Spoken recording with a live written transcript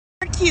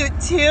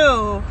cute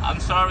too. I'm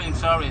sorry, really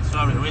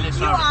sorry.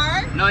 You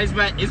are? No, it's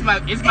my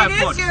fault.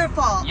 It is your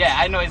fault. Yeah,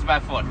 I know it's my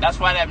fault. That's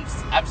why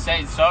I'm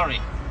saying sorry.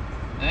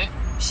 Eh?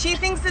 She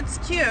thinks it's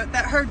cute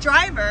that her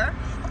driver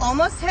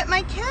almost hit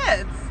my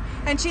kids,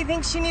 and she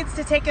thinks she needs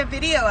to take a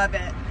video of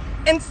it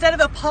instead of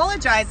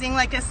apologizing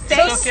like a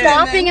saint. So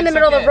stopping in the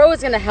middle of the road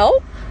is gonna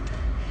help?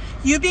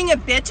 You being a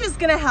bitch is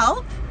gonna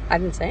help? I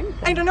didn't say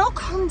anything. I don't know.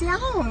 Calm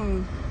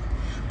down.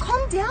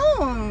 Calm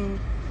down.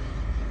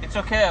 It's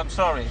okay. I'm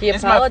sorry. He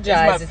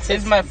apologized.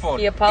 It's my fault.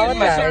 He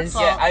apologized.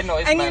 Yeah, I know.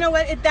 And you know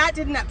what? That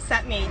didn't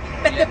upset me.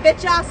 But the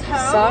bitch ass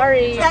hoe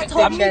Sorry. that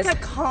told me Bitches. to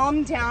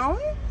calm down.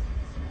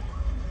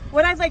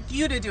 What I'd like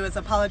you to do is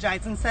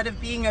apologize instead of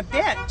being a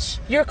bitch.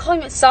 You're calling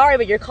me sorry,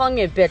 but you're calling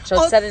me a bitch.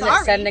 So set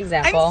an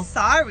example. I'm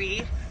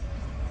sorry.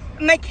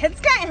 My kids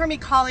can't hear me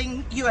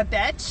calling you a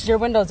bitch. Your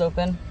window's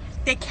open.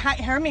 They can't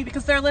hear me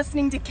because they're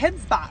listening to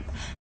Kidz Bop.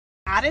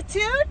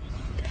 Attitude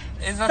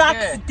It's sucks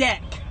okay.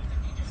 dick.